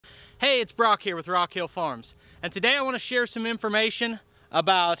Hey, it's Brock here with Rock Hill Farms, and today I want to share some information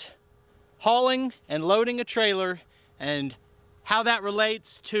about hauling and loading a trailer and how that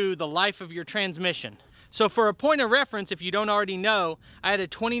relates to the life of your transmission. So for a point of reference, if you don't already know, I had a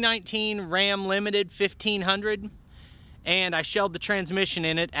 2019 Ram Limited 1500 and I shelled the transmission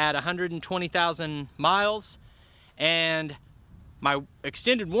in it at 120,000 miles, and my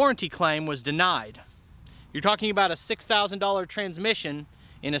extended warranty claim was denied. You're talking about a $6,000 transmission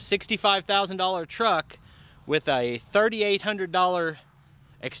in a $65,000 truck with a $3,800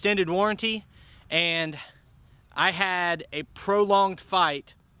 extended warranty, and I had a prolonged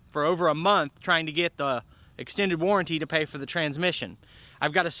fight for over a month trying to get the extended warranty to pay for the transmission.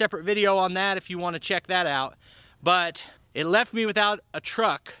 I've got a separate video on that if you want to check that out, but it left me without a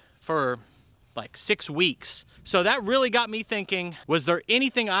truck for like 6 weeks. So that really got me thinking, was there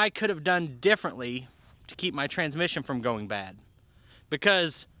anything I could have done differently to keep my transmission from going bad?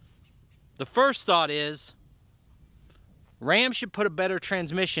 Because the first thought is, Ram should put a better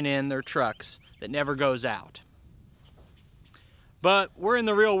transmission in their trucks that never goes out. But we're in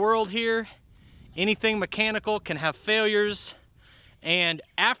the real world here. Anything mechanical can have failures. And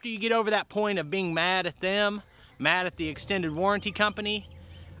after you get over that point of being mad at them, mad at the extended warranty company,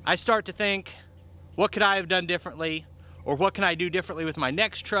 I start to think, what could I have done differently? Or what can I do differently with my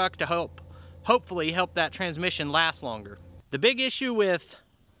next truck to hopefully help that transmission last longer? The big issue with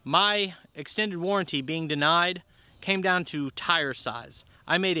my extended warranty being denied came down to tire size.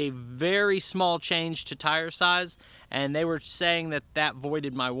 I made a very small change to tire size, and they were saying that that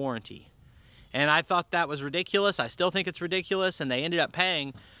voided my warranty. And I thought that was ridiculous. I still think it's ridiculous, and they ended up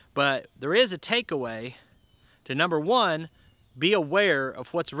paying. But there is a takeaway to, number one, be aware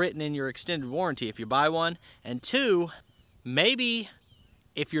of what's written in your extended warranty if you buy one. And two, maybe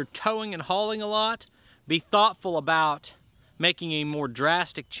if you're towing and hauling a lot, be thoughtful about making a more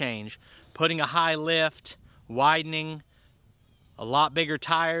drastic change, putting a high lift, widening, a lot bigger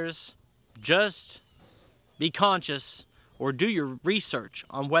tires. Just be conscious or do your research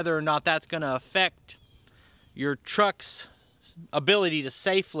on whether or not that's going to affect your truck's ability to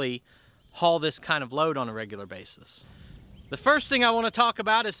safely haul this kind of load on a regular basis. The first thing I want to talk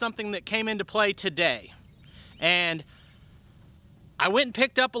about is something that came into play today. And I went and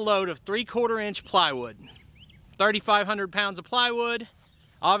picked up a load of 3/4 inch plywood. 3,500 pounds of plywood.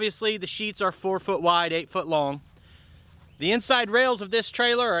 Obviously the sheets are 4 foot wide, 8 foot long. The inside rails of this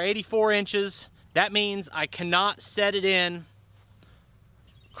trailer are 84 inches. That means I cannot set it in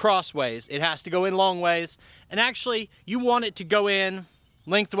crossways. It has to go in long ways. And actually, you want it to go in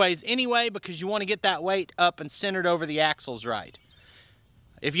lengthways anyway, because you want to get that weight up and centered over the axles right.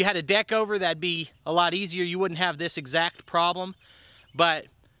 If you had a deck over, that'd be a lot easier. You wouldn't have this exact problem. But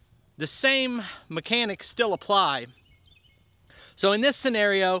the same mechanics still apply. So in this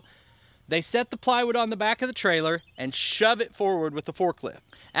scenario, they set the plywood on the back of the trailer and shove it forward with the forklift.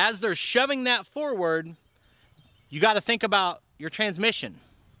 As they're shoving that forward, you got to think about your transmission.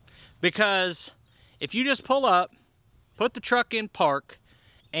 Because if you just pull up, put the truck in park,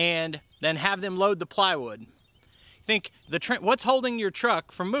 and then have them load the plywood, think what's holding your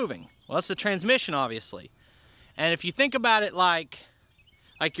truck from moving? Well, it's the transmission, obviously. And if you think about it like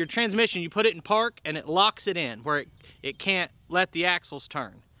your transmission, you put it in park and it locks it in where it can't let the axles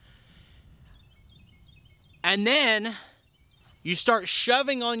turn. And then you start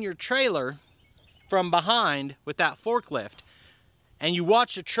shoving on your trailer from behind with that forklift, and you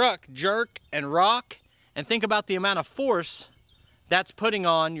watch the truck jerk and rock, and think about the amount of force that's putting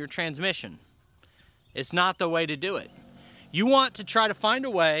on your transmission. It's not the way to do it. You want to try to find a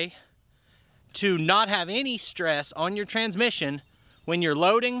way to not have any stress on your transmission when you're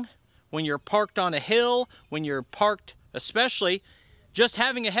loading, when you're parked on a hill, when you're parked, especially just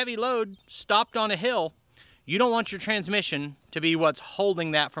having a heavy load stopped on a hill. You don't want your transmission to be what's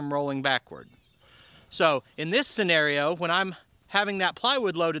holding that from rolling backward. So in this scenario, when I'm having that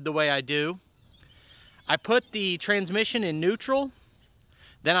plywood loaded the way I do, I put the transmission in neutral,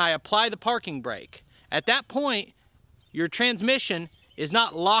 then I apply the parking brake. At that point, your transmission is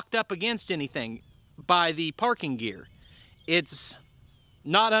not locked up against anything by the parking gear. It's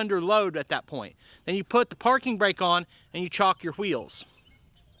not under load at that point. Then you put the parking brake on and you chalk your wheels.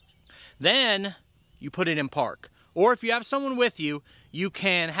 Then you put it in park. Or if you have someone with you, you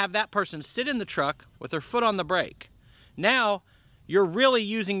can have that person sit in the truck with their foot on the brake. Now you're really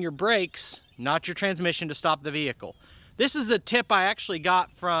using your brakes, not your transmission, to stop the vehicle. This is the tip I actually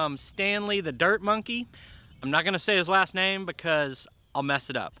got from Stanley the Dirt Monkey. I'm not going to say his last name because I'll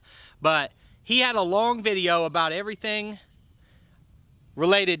mess it up. But he had a long video about everything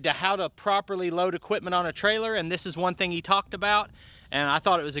related to how to properly load equipment on a trailer, and this is one thing he talked about. and I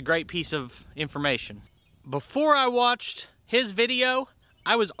thought it was a great piece of information. Before I watched his video,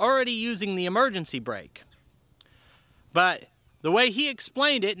 I was already using the emergency brake. But the way he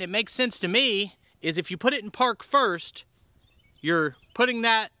explained it, and it makes sense to me, is if you put it in park first, you're putting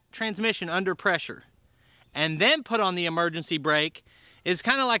that transmission under pressure. And then put on the emergency brake is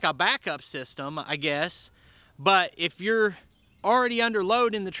kind of like a backup system, I guess. But if you're already under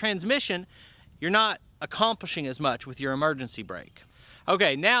load in the transmission, you're not accomplishing as much with your emergency brake.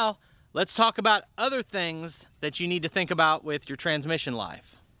 Okay, now let's talk about other things that you need to think about with your transmission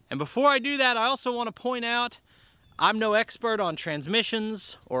life. And before I do that, I also want to point out I'm no expert on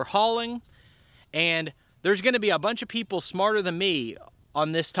transmissions or hauling, and there's going to be a bunch of people smarter than me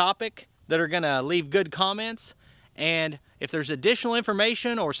on this topic that are going to leave good comments. And if there's additional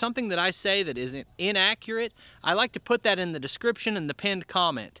information or something that I say that isn't inaccurate, I like to put that in the description and the pinned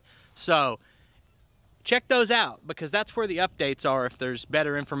comment. So check those out, because that's where the updates are if there's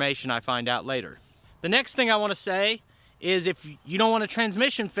better information I find out later. The next thing I want to say is if you don't want a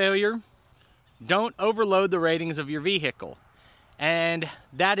transmission failure, don't overload the ratings of your vehicle. And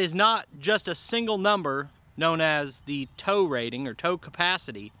that is not just a single number known as the tow rating or tow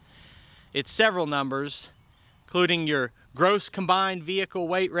capacity. It's several numbers, including your gross combined vehicle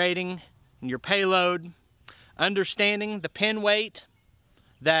weight rating and your payload, understanding the pin weight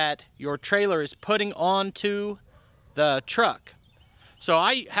that your trailer is putting onto the truck. So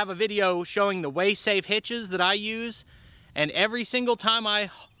I have a video showing the way safe hitches that I use, and every single time I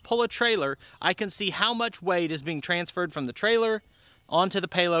pull a trailer, I can see how much weight is being transferred from the trailer onto the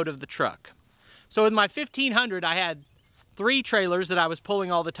payload of the truck. So with my 1500, I had 3 trailers that I was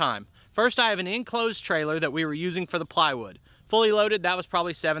pulling all the time. First, I have an enclosed trailer that we were using for the plywood. Fully loaded, that was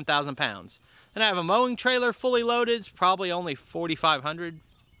probably 7,000 pounds. Then I have a mowing trailer fully loaded, it's probably only 4,500,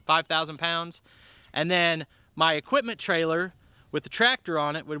 5,000 pounds. And then my equipment trailer with the tractor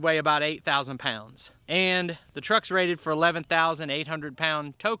on it would weigh about 8,000 pounds. And the truck's rated for 11,800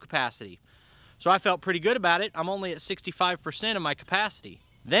 pound tow capacity. So I felt pretty good about it. I'm only at 65% of my capacity.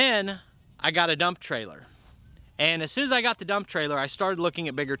 Then I got a dump trailer. And as soon as I got the dump trailer, I started looking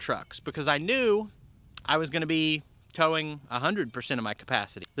at bigger trucks because I knew I was going to be towing 100% of my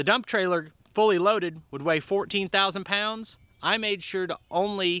capacity. The dump trailer, fully loaded, would weigh 14,000 pounds. I made sure to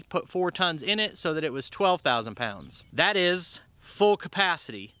only put 4 tons in it so that it was 12,000 pounds. That is full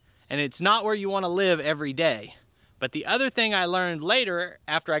capacity, and it's not where you want to live every day. But the other thing I learned later,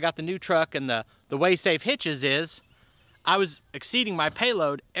 after I got the new truck and the way safe hitches, is I was exceeding my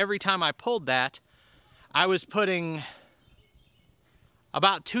payload every time I pulled that. I was putting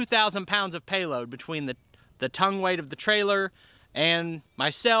about 2,000 pounds of payload between the tongue weight of the trailer and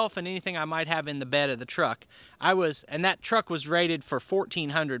myself and anything I might have in the bed of the truck. And that truck was rated for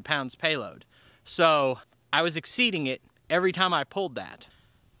 1,400 pounds payload. So I was exceeding it every time I pulled that.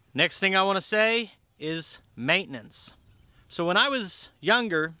 Next thing I want to say is maintenance. So when I was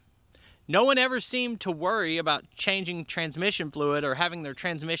younger, no one ever seemed to worry about changing transmission fluid or having their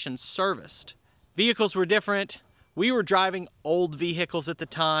transmission serviced. Vehicles were different. We were driving old vehicles at the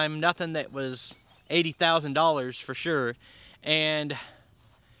time, nothing that was $80,000 for sure. And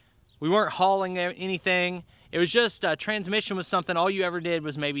we weren't hauling anything. It was just transmission was something all you ever did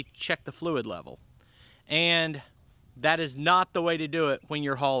was maybe check the fluid level. And that is not the way to do it when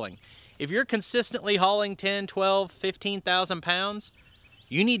you're hauling. If you're consistently hauling 10, 12, 15,000 pounds,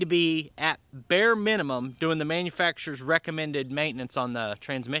 you need to be at bare minimum doing the manufacturer's recommended maintenance on the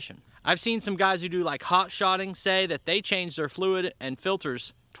transmission. I've seen some guys who do like hot shotting say that they change their fluid and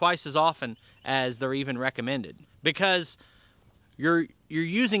filters twice as often as they're even recommended, because you're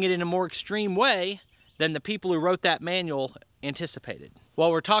using it in a more extreme way than the people who wrote that manual anticipated.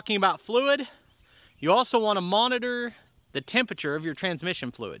 While we're talking about fluid, you also want to monitor the temperature of your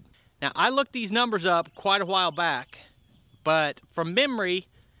transmission fluid. Now, I looked these numbers up quite a while back, but from memory,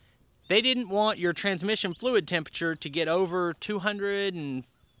 they didn't want your transmission fluid temperature to get over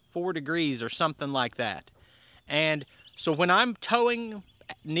 204 degrees or something like that. And so when I'm towing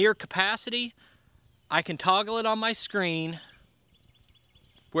near capacity, I can toggle it on my screen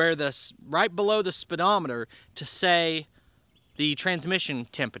where right below the speedometer to say the transmission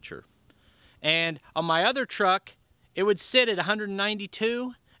temperature. And on my other truck, it would sit at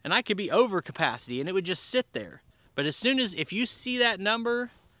 192, and I could be over capacity, and it would just sit there. But as soon as, if you see that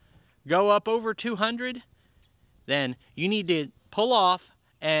number go up over 200, then you need to pull off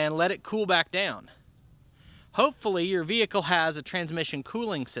and let it cool back down. Hopefully your vehicle has a transmission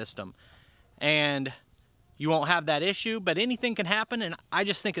cooling system, and you won't have that issue, but anything can happen, and I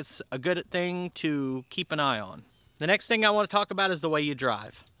just think it's a good thing to keep an eye on. The next thing I want to talk about is the way you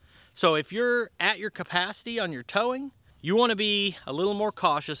drive. So if you're at your capacity on your towing, you want to be a little more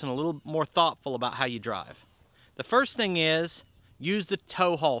cautious and a little more thoughtful about how you drive. The first thing is, use the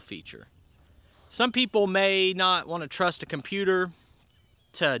tow haul feature. Some people may not want to trust a computer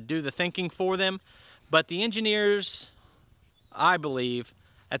to do the thinking for them, but the engineers, I believe,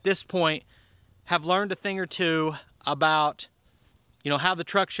 at this point, have learned a thing or two about, how the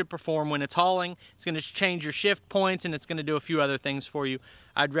truck should perform when it's hauling. It's going to change your shift points, and it's going to do a few other things for you.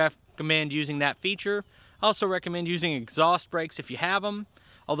 I'd recommend using that feature. I also recommend using exhaust brakes if you have them,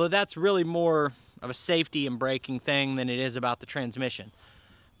 although that's really more of a safety and braking thing than it is about the transmission.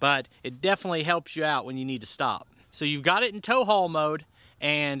 But it definitely helps you out when you need to stop. So you've got it in tow haul mode,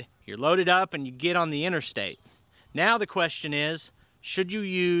 and you're loaded up and you get on the interstate. Now the question is, should you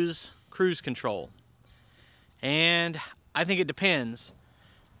use cruise control? And I think it depends.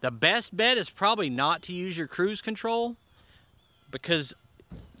 The best bet is probably not to use your cruise control, because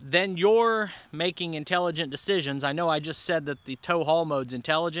then you're making intelligent decisions. I know I just said that the tow haul mode's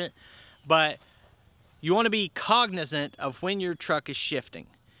intelligent, but you want to be cognizant of when your truck is shifting.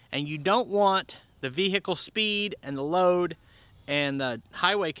 And you don't want the vehicle speed and the load and the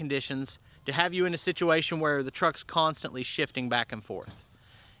highway conditions to have you in a situation where the truck's constantly shifting back and forth.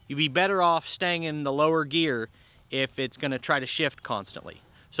 You'd be better off staying in the lower gear if it's going to try to shift constantly.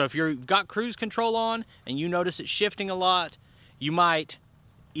 So if you've got cruise control on and you notice it shifting a lot, you might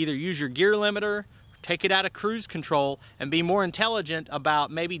either use your gear limiter, take it out of cruise control, and be more intelligent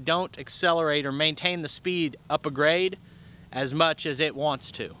about maybe don't accelerate or maintain the speed up a grade as much as it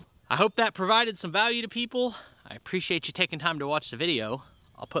wants to. I hope that provided some value to people. I appreciate you taking time to watch the video.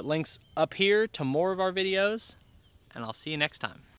 I'll put links up here to more of our videos, and I'll see you next time.